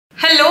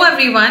Hello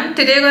everyone,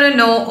 today we're going to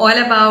know all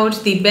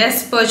about the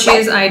best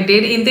purchase I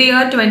did in the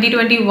year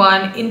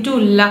 2021 into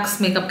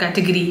Luxe makeup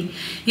category.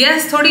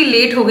 Yes, थोड़ी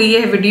late हो गई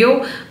है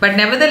video, but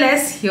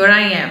nevertheless here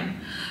I am.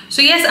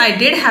 So yes, I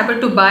did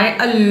happen to buy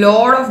a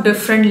lot of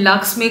different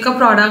Luxe makeup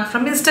product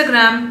from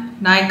Instagram,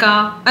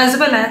 Nykaa as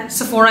well as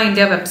Sephora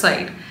India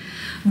website.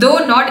 Though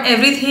not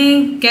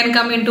everything can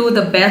come into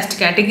the best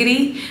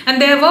category, and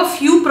there were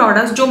few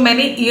products जो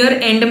मैंने year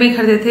end में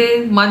खरीदे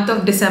थे month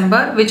of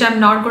December, which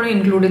I'm not going to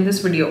include in this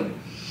video.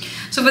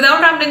 So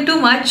without rambling too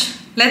much,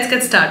 let's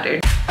get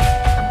started.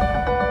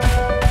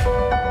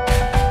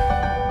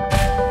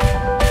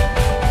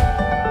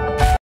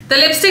 The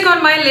lipstick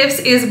on my lips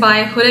is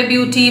by Huda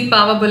Beauty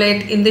Power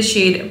Bullet in the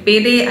shade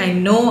Payday. I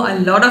know a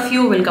lot of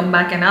you will come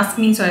back and ask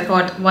me, so I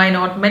thought why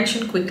not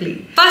mention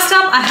quickly. First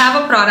up, I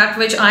have a product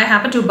which I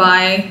happened to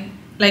buy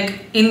like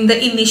in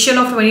the initial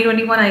of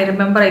 2021. I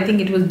remember, I think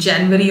it was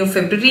January or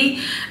February,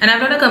 and I've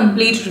done a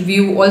complete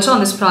review also on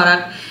this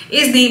product.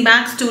 Is the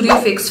MAC Studio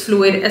Fix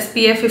Fluid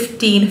SPF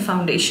 15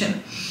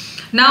 foundation.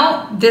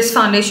 Now this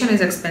foundation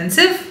is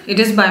expensive. It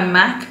is by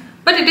MAC,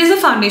 but it is a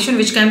foundation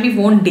which can be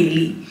worn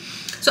daily.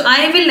 So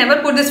I will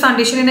never put this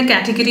foundation in a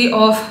category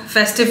of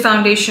festive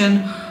foundation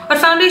or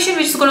foundation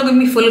which is going to give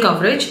me full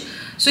coverage.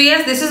 So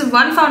yes, this is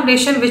one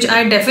foundation which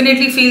I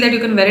definitely feel that you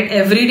can wear it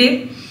every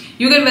day.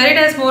 You can wear it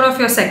as more of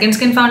your second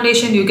skin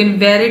foundation. You can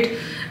wear it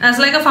as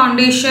like a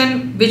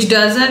foundation which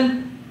doesn't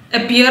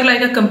appear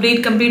like a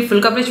complete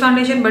full coverage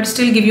foundation, but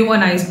still give you a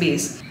nice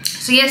base.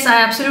 So yes, I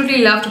absolutely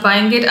loved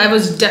buying it. I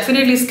was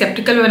definitely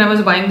skeptical when I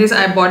was buying this.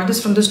 I bought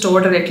this from the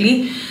store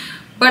directly,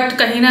 but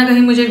कहीं ना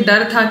कहीं मुझे एक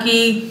डर था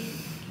कि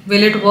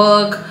will it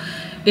work?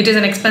 It is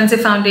an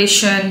expensive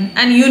foundation,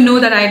 and you know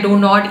that I do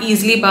not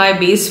easily buy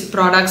base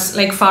products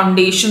like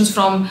foundations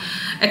from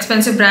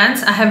expensive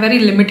brands. I have very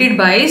limited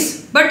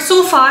buys, but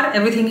so far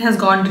everything has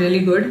gone really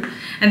good,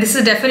 and this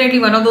is definitely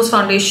one of those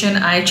foundation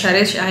I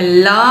cherish, I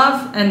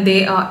love, and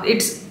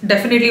it's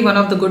definitely one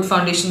of the good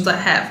foundations I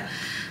have.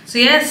 So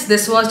yes,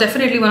 this was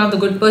definitely one of the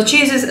good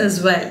purchases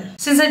as well.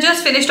 Since I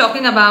just finished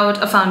talking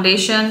about a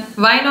foundation,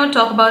 why not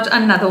talk about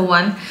another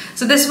one?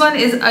 So this one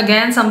is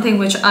again something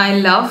which I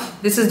love.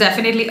 This is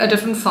definitely a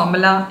different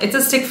formula. It's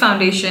a stick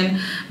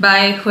foundation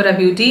by Huda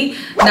Beauty.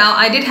 Now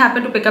I did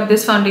happen to pick up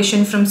this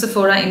foundation from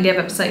Sephora India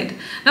website.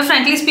 Now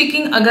frankly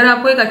speaking, अगर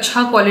आपको एक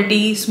अच्छा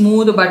quality,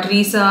 smooth,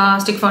 buttery सा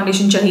stick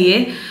foundation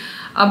चाहिए,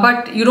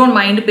 but you don't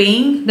mind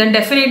paying, then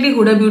definitely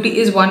Huda Beauty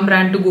is one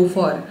brand to go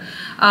for.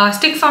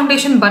 Stick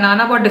foundation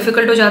बनाना बहुत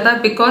difficult हो जाता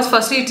है because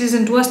firstly it is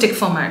into a stick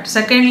format.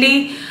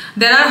 Secondly,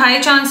 there are high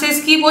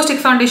chances कि वो stick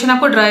foundation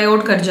आपको dry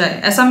out कर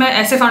जाए.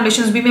 ऐसे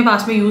foundations भी मैं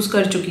पास में use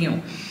कर चुकी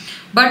हूँ.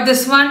 But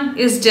this one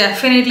is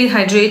definitely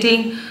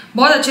hydrating.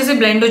 बहुत अच्छे से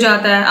blend हो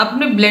जाता है. आप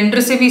अपने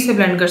blender से भी इसे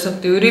blend कर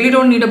सकते हो. You really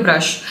don't need a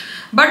brush.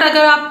 But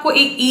अगर आपको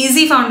एक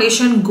easy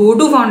foundation, go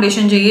to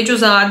foundation चाहिए जो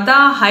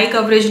ज़्यादा high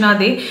coverage ना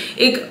दे,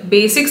 एक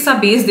basic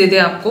सा base दे दे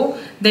आपको,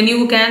 then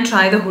you can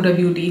try the Huda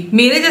Beauty.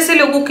 मेरे जैसे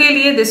लोगों के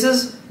लिए this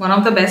is one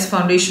of the best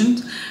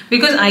foundations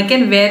because I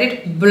can wear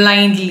it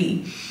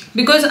blindly.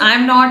 Because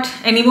I'm not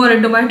anymore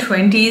into my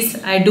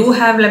 20s, I do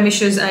have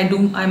blemishes,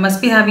 I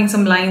must be having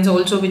some lines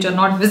also which are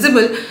not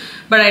visible,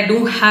 but I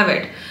do have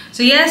it.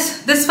 So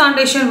yes, this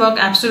foundation worked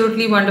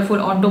absolutely wonderful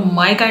onto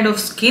my kind of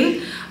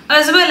skin,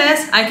 as well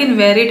as I can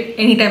wear it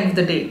any time of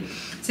the day.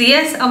 So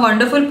yes, a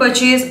wonderful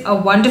purchase, a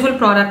wonderful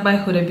product by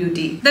Huda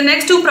Beauty. The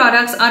next two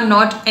products are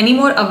not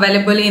anymore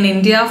available in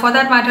India. For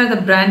that matter,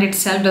 the brand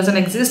itself doesn't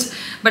exist.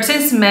 But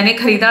since मैंने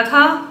खरीदा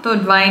था,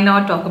 तो why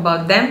not talk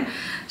about them?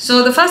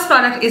 So the first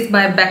product is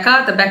by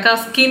Becca, the Becca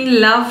Skin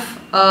Love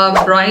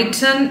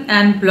Brighten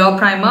and Blur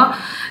Primer.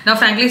 Now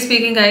frankly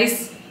speaking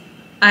guys,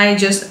 I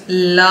just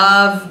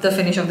love the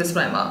finish of this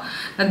primer.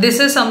 Now this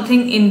is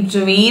something in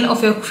vein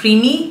of your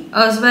creamy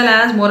as well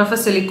as more of a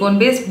silicone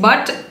base,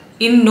 but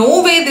in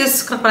no way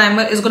this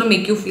primer is going to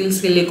make you feel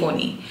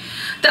silicone-y.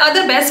 The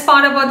other best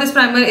part about this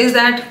primer is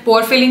that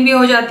pore filling भी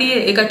हो जाती है,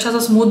 एक अच्छा सा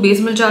smooth base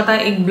मिल जाता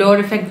है, एक blur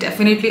effect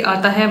definitely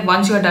आता है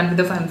once you are done with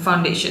the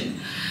foundation.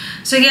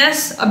 So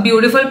yes, a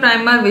beautiful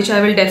primer which I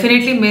will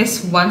definitely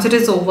miss once it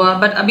is over,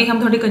 but अभी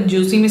हम थोड़ी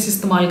कंजूसी में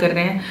इस्तेमाल कर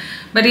रहे हैं.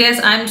 But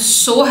yes, I'm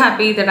so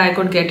happy that I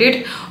could get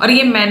it. और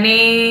ये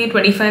मैंने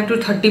 25 to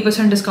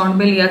 30% डिस्काउंट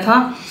में लिया था.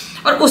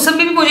 और उस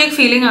समय भी मुझे एक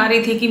फीलिंग आ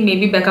रही थी कि मे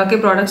बी बेका के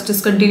प्रोडक्ट्स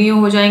डिसकंटिन्यू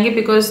हो जाएंगे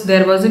because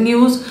there was a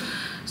news.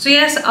 So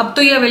yes, अब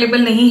तो ये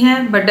अवेलेबल नहीं है,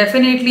 but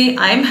definitely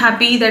I am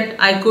happy that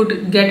I could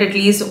get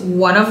at least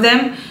one of them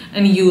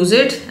and use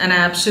it, and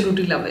I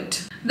absolutely love it.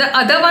 The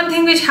other one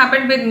thing which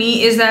happened with me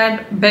is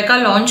that बेका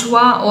launch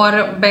हुआ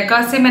और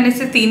बेका से मैंने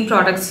सिर्फ 3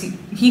 products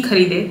ही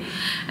खरीदे,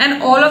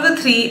 and all of the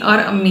 3 are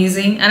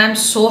amazing, and I am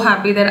so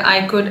happy that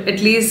I could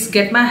at least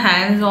get my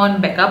hands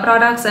on बेका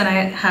products and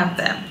I have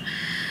them.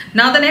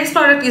 Now the next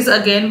product is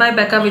again by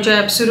Becca, which I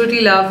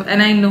absolutely love,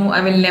 and I know I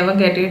will never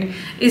get it,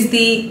 is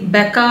the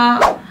Becca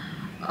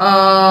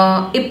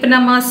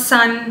Ipnama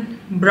Sun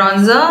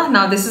bronzer.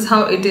 Now this is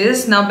how it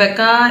is. Now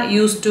Becca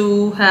used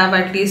to have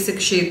at least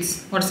 6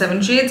 shades or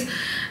 7 shades,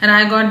 and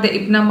I got the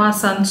Ipnama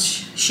Sun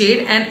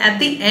shade. And at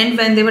the end,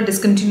 when they were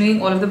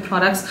discontinuing all of the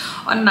products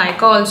on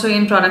Nykaa, also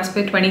in products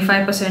पे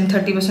 25%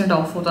 30%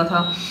 off होता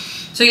था.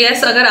 So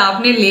yes, अगर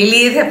आपने ले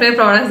लिए थे अपने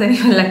products, then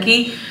you're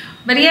lucky.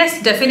 But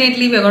yes,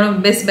 definitely we're going to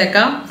miss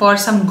Becca for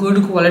some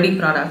good quality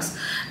products.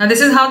 Now this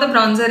is how the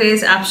bronzer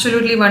is.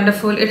 Absolutely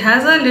wonderful. It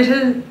has a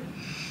little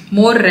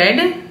more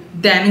red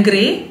than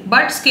grey,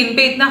 but skin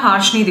पे इतना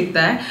harsh नहीं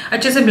दिखता है,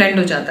 अच्छे से blend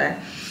हो जाता है.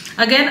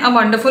 Again, a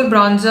wonderful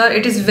bronzer.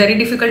 It is very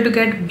difficult to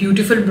get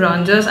beautiful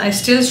bronzers. I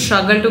still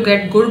struggle to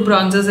get good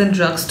bronzers in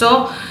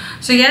drugstore.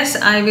 So yes,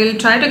 I will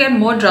try to get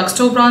more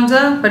drugstore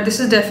bronzer, but this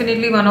is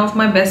definitely one of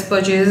my best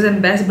purchases and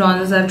best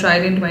bronzers I've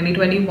tried in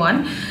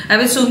 2021. I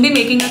will soon be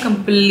making a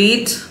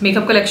complete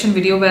makeup collection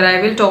video where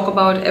I will talk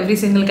about every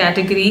single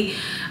category,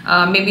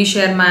 maybe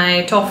share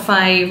my top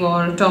 5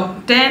 or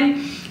top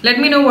 10. Let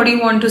me know what you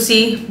want to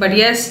see. But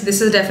yes,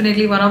 this is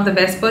definitely one of the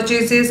best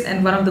purchases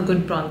and one of the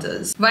good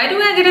bronzers. Why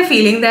do I get a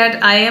feeling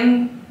that I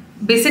am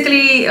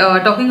basically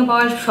talking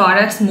about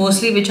products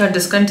mostly which are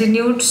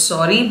discontinued?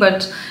 Sorry,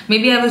 but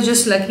maybe I was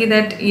just lucky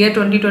that year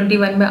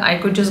 2021 mein I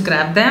could just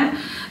grab them.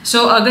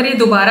 So agar ye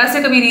dobara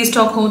se kabhi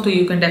restock ho, to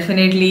you can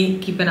definitely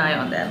keep an eye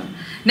on them.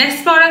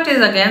 Next product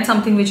is again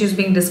something which is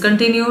being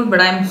discontinued, but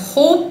I'm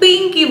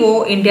hoping ki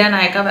wo India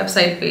Nykaa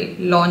website pe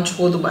launch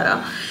ho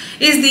dobara,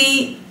 is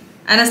the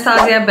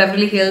Anastasia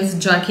Beverly Hills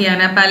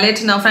Jacquiana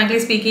palette. Now frankly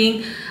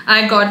speaking,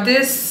 I got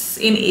this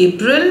in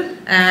April,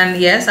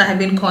 and yes, I have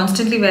been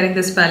constantly wearing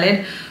this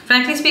palette.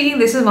 Frankly speaking,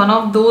 this is one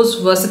of those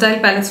versatile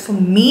palettes for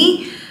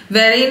me,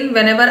 wherein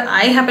whenever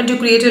I happen to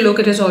create a look,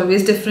 it is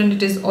always different,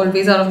 it is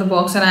always out of the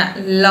box, and I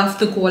love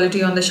the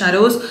quality on the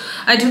shadows.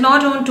 I do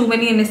not own too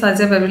many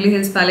Anastasia Beverly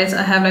Hills palettes.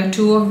 I have like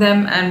 2 of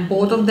them, and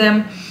both of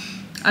them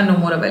are no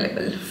more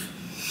available.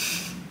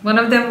 One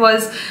of them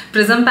was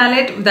Prism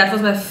palette. That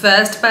was my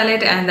first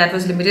palette, and that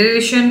was limited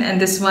edition,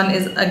 and this one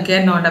is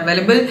again not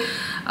available.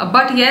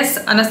 But yes,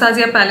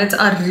 Anastasia palettes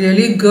are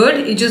really good.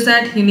 It's just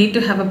that you need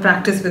to have a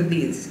practice with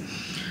these.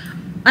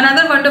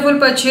 Another wonderful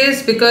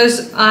purchase,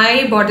 because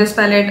I bought this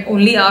palette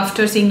only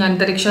after seeing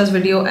Antariksha's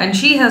video, and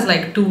she has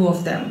like 2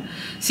 of them.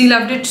 She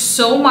loved it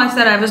so much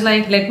that I was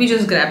like, let me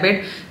just grab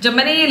it. Jab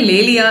maine ye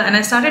le liya and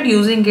I started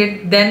using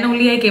it, then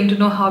only I came to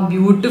know how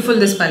beautiful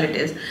this palette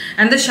is.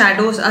 And the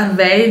shadows are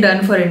well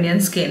done for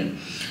Indian skin.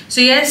 So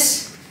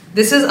yes,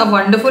 this is a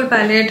wonderful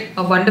palette,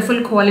 a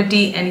wonderful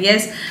quality, and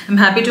yes, I'm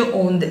happy to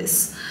own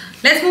this.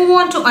 Let's move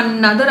on to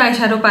another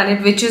eyeshadow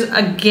palette, which is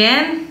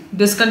again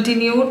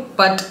discontinued,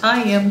 but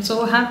I am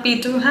so happy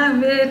to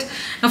have it.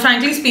 Now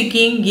frankly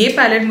speaking, ये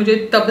palette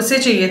मुझे तब से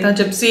चाहिए था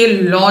जब से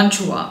ये launch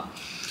हुआ,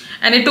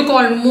 and it took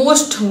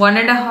almost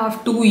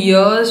 1.5–2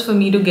 years for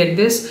me to get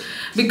this,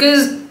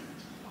 because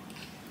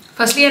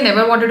firstly I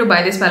never wanted to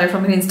buy this palette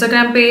from an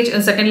Instagram page,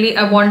 and secondly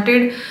I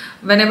wanted,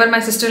 whenever my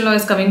sister-in-law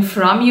is coming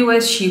from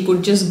US, she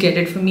could just get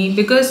it for me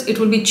because it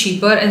will be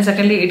cheaper, and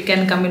secondly it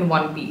can come in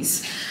one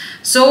piece.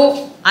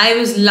 So I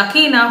was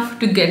lucky enough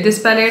to get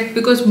this palette,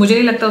 because मुझे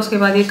नहीं लगता उसके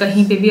बाद ये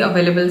कहीं पे भी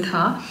available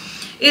था.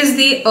 Is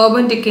the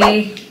Urban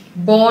Decay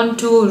Born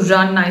to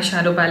Run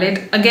eyeshadow palette.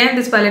 Again,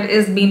 this palette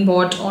is being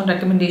bought on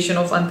recommendation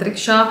of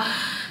Antariksha.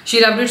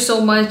 She loved it so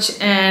much,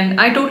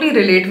 and I totally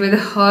relate with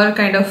her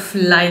kind of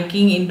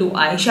liking into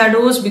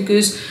eyeshadows,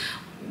 because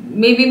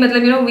maybe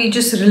we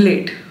just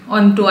relate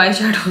onto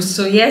eyeshadows.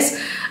 So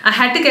yes, I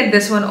had to get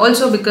this one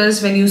also,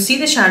 because when you see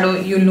the shadow,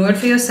 you'll know it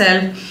for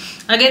yourself.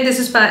 Again, this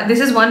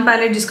is one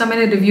palette जिसका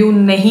मैंने review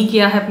नहीं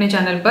किया है अपने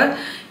channel पर.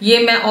 ये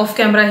मैं of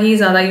camera ही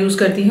ज़्यादा यूज़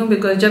करती हूँ,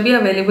 बिकॉज जब ये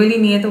अवेलेबल ही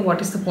नहीं है तो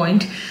what is the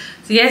point.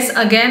 So yes,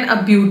 again a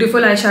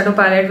beautiful eyeshadow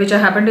palette which I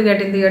happened to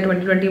get in the year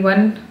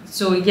 2021.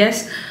 So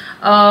yes,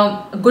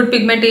 good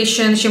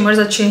pigmentation, shimmers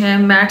अच्छे हैं,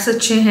 mattes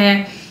अच्छे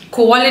हैं,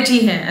 quality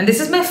है, and this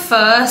is my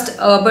first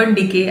Urban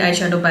Decay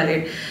eyeshadow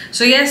palette.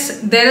 So yes,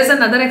 there is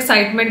another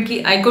excitement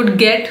कि I could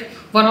get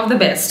one of the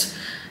best.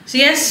 So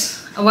yes,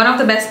 one of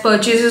the best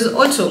purchases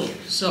also.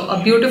 So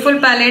a beautiful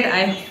palette.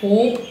 I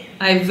hope,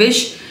 I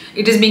wish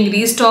it is being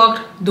restocked,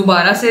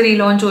 दोबारा से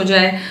relaunch हो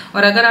जाए,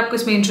 और अगर आपको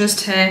इसमें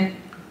interest है,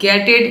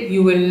 get it,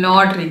 you will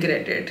not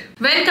regret it.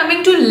 When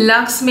coming to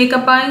Luxe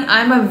makeup buying,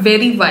 I am a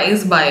very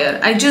wise buyer.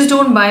 I just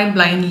don't buy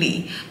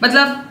blindly.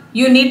 मतलब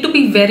you need to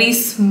be very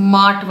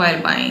smart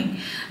while buying.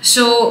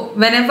 So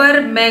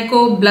whenever मेरे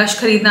को blush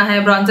खरीदना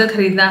है, bronzer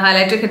खरीदना है,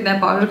 highlighter खरीदना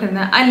है, powder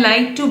खरीदना है, I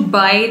like to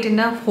buy it in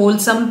a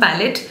wholesome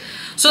palette,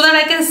 so that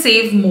I can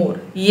save more.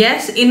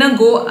 Yes, in a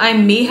go I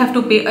may have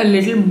to pay a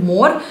little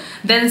more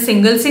than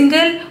single,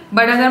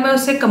 but अगर मैं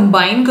उसे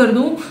combine कर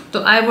दूँ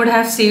तो I would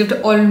have saved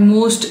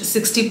almost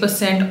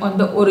 60% on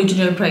the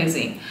original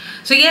pricing.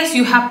 So yes,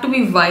 you have to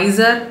be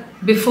wiser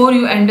before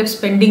you end up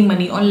spending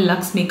money on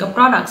Luxe makeup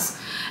products,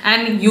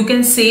 and you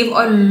can save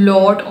a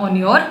lot on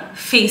your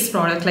face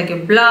products like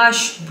your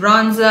blush,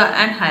 bronzer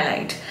and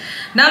highlight.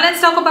 Now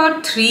let's talk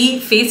about 3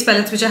 face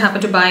palettes which I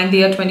happened to buy in the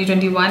year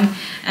 2021,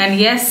 and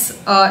yes,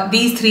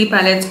 these 3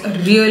 palettes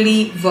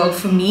really work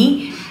for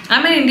me.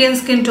 I'm an Indian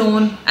skin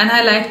tone and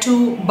I like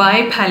to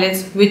buy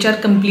palettes which are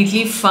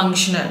completely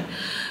functional.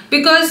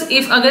 Because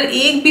if अगर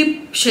एक भी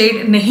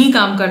shade नहीं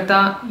काम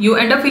करता, you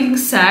end up feeling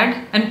sad,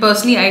 and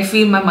personally I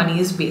feel my money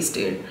is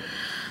wasted.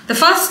 The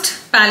first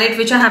palette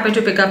which I happened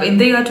to pick up in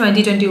the year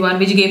 2021,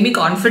 which gave me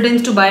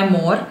confidence to buy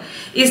more,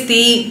 is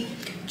the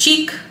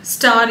Cheek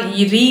Star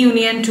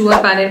Reunion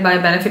Tour palette by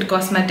Benefit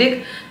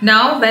Cosmetic.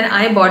 Now when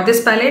I bought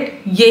this palette,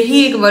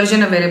 यही एक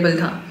version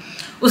available था.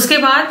 उसके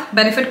बाद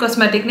Benefit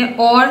Cosmetic ने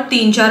और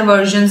 3-4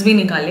 versions भी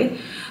निकाले.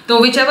 So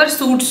whichever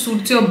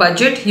suits your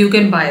budget, you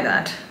can buy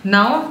that.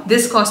 Now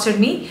this costed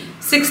me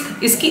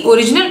इसकी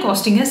original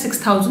costing है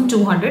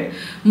 6,200.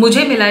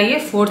 मुझे मिला ये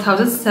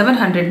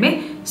 4,700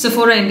 में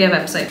Sephora India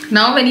website.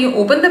 Now when you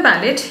open the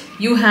palette,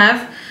 you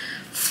have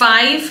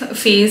 5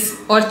 face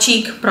or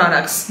cheek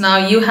products. Now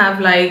you have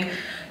like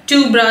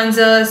 2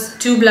 bronzers,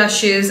 2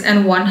 blushes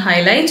and 1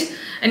 highlight,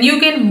 and you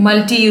can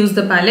multi-use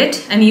the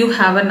palette, and you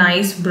have a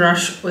nice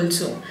brush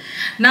also.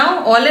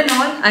 Now all in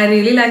all, I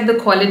really like the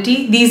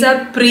quality. These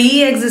are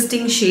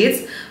pre-existing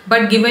shades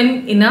but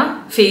given in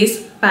a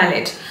face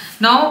palette.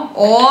 Now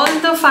all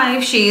the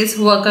 5 shades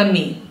work on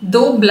me.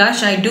 Though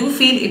blush, I do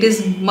feel it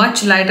is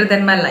much lighter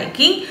than my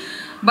liking,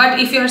 but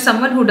if you are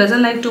someone who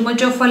doesn't like too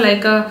much of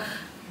a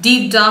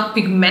deep dark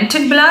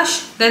pigmented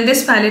blush, then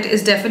this palette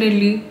is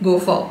definitely go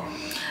for.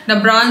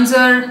 Now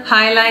bronzer,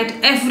 highlight,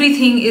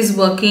 everything is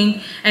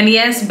working, and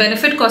yes,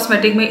 Benefit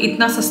Cosmetic में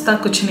इतना सस्ता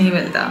कुछ नहीं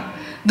मिलता.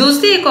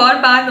 दूसरी एक और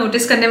बात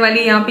नोटिस करने वाली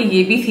यहाँ पे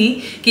ये भी थी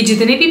कि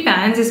जितने भी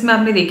पैन्स इसमें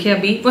आपने देखे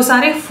अभी, वो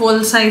सारे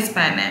फुल साइज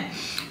पैन हैं.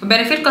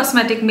 बेनिफिट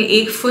कॉस्मेटिक में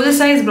एक फुल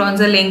साइज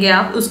ब्रॉन्जर लेंगे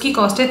आप, उसकी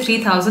कॉस्ट है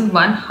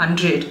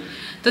 3,100.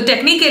 तो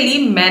टेक्निकली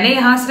मैंने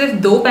यहाँ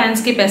सिर्फ 2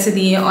 पैन्स के पैसे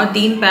दिए और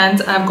 3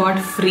 pans I have got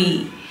free.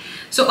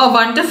 So a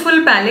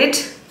wonderful palette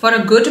for a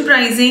good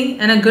pricing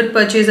and a good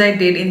purchase I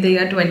did in the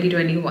year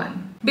 2021.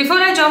 Before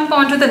I jump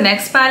on to the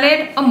next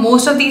palette,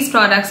 most of these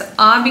products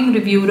are being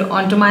reviewed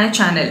onto my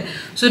channel,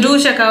 so do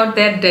check out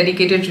their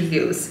dedicated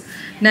reviews.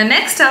 Now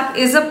next up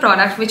is a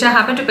product which I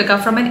happen to pick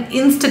up from an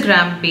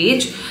Instagram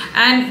page,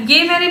 and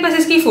ये मैंने बस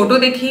इसकी photo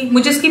देखी,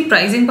 मुझे इसकी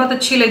pricing बहुत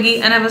अच्छी लगी,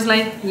 and I was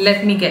like,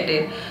 let me get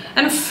it.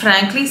 And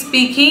frankly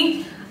speaking,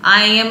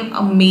 I am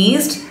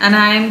amazed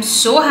and I am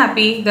so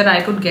happy that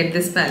I could get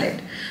this palette.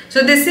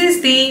 So this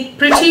is the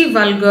Pretty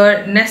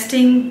Vulgar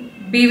Nesting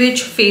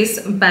Bewitch Face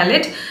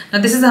Palette. Now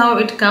this is how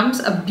it comes,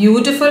 a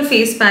beautiful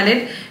face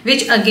palette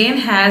which again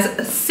has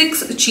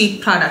 6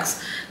 cheek products.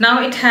 Now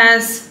it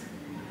has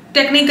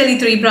technically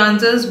 3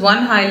 bronzers,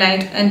 1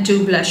 highlight and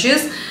 2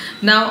 blushes.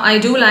 Now I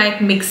do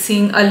like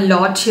mixing a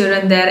lot here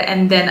and there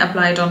and then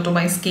apply it onto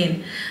my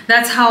skin.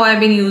 That's how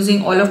I've been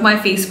using all of my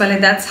face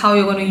palette. That's how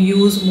you're going to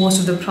use most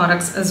of the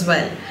products as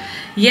well.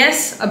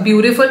 Yes, a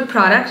beautiful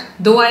product,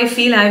 though I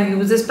feel I've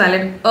used this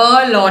palette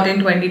a lot in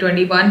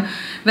 2021.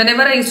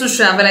 Whenever I used to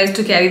travel, I used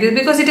to carry this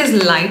because it is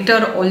lighter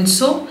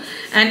also,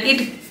 and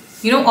it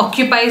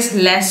occupies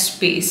less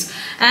space,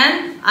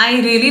 and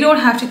I really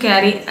don't have to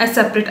carry a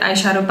separate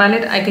eyeshadow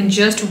palette. I can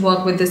just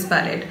work with this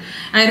palette.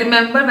 I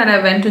remember when I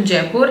went to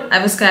Jaipur,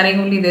 I was carrying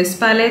only this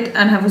palette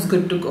and I was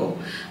good to go.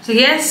 So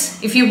yes,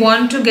 if you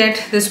want to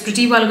get this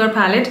Pretty Vulgar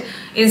palette,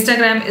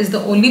 Instagram is the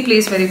only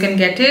place where you can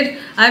get it.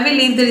 I will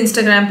leave the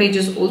Instagram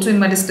pages also in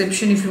my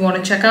description if you want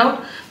to check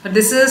out. But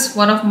this is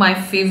one of my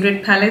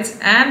favorite palettes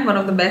and one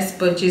of the best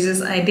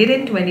purchases I did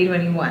in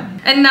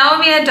 2021. And now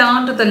we are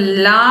down to the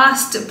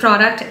last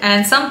product,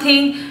 and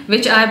something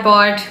which I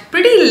bought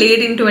pretty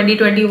late in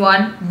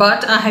 2021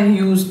 but I have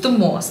used the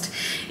most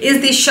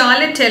is the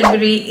Charlotte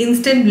Tilbury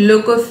Instant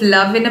Look of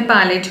Love in a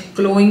Palette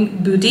Glowing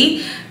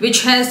Beauty,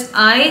 which has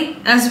eye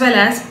as well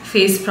as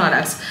face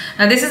products.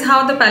 Now this is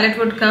how the palette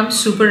would come,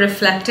 super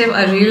reflective.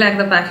 I really like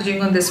the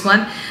packaging on this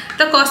one.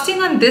 The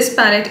costing on this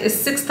palette is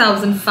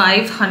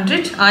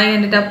 6,500. I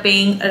ended up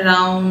paying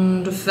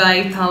around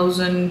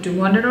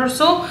 5,200 or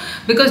so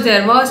because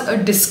there was a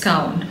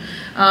discount.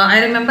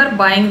 I remember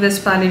buying this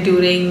palette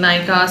during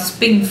Nykaa's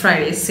Pink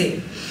Friday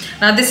sale.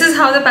 Now this is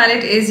how the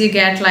palette is. You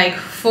get like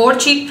 4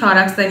 cheek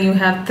products, then you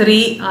have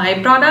 3 eye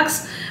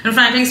products, and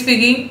frankly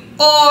speaking,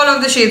 all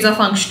of the shades are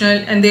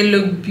functional and they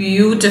look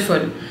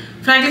beautiful.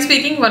 Frankly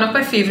speaking, one of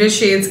my favorite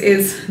shades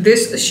is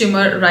this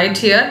shimmer right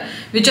here,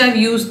 which I've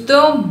used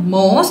the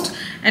most,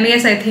 and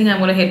yes, I think I'm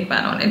gonna hit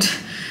pan on it.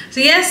 So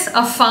yes,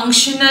 a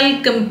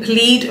functional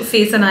complete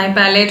face and eye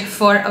palette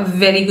for a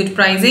very good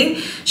pricing.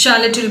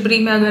 Charlotte Tilbury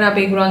में अगर आप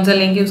एक bronzer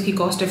लेंगे उसकी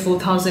cost है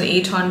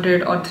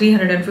 4,800 और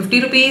 350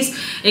 rupees.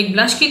 एक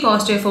blush की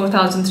cost है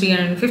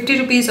 4,350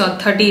 rupees और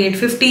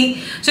 3,850.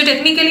 So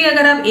technically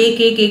अगर आप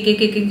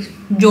एक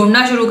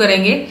जोड़ना शुरू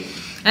करेंगे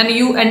and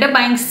you end up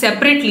buying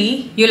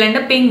separately, you'll end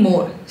up paying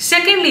more.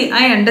 Secondly,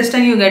 I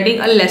understand you're getting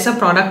a lesser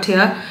product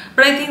here,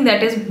 but I think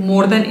that is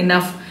more than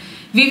enough.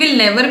 We will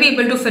never be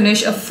able to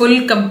finish a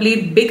full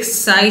complete big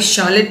size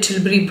Charlotte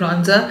Tilbury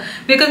bronzer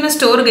because मैं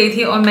store गई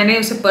थी और मैंने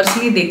उसे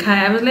personally देखा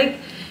है. I was like,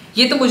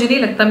 ये तो मुझे नहीं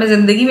लगता मैं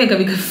ज़िंदगी में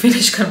कभी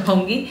finish कर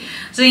पाऊँगी.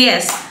 So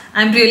yes,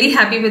 I'm really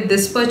happy with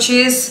this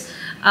purchase.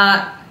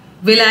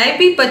 Will I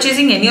be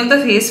purchasing any of the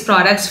face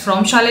products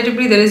from Charlotte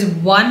Tilbury? There is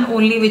one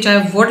only which I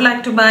would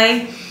like to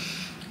buy.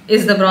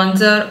 is the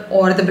bronzer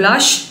or the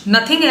blush.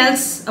 Nothing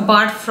else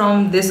apart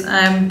from this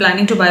I am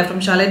planning to buy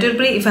from Charlotte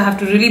Tilbury if I have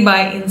to really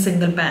buy in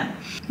single pan.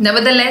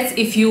 Nevertheless,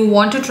 if you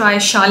want to try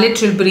Charlotte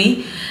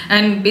Tilbury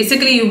and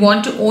basically you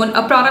want to own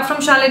a product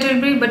from Charlotte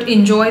Tilbury but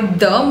enjoy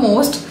the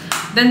most,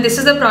 then this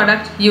is the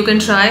product you can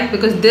try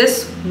because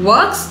this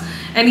works.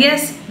 And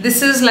yes,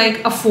 this is like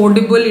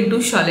affordable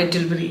into Charlotte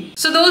Tilbury.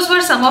 So those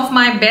were some of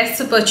my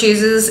best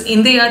purchases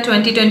in the year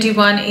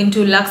 2021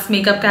 into Luxe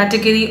makeup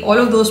category. All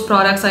of those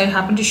products I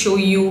happen to show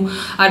you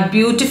are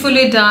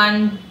beautifully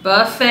done,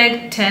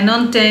 perfect, 10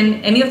 on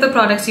 10. Any of the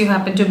products you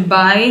happen to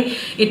buy,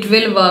 it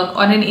will work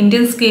on an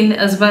Indian skin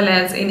as well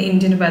as in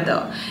Indian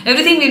weather.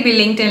 Everything will be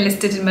linked and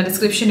listed in my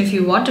description if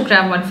you want to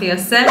grab one for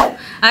yourself.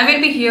 I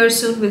will be here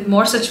soon with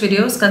more such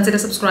videos. Consider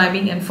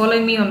subscribing and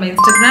following me on my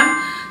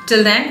Instagram.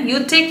 Till then,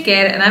 you take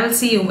care and I will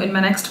see you in my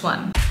next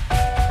one.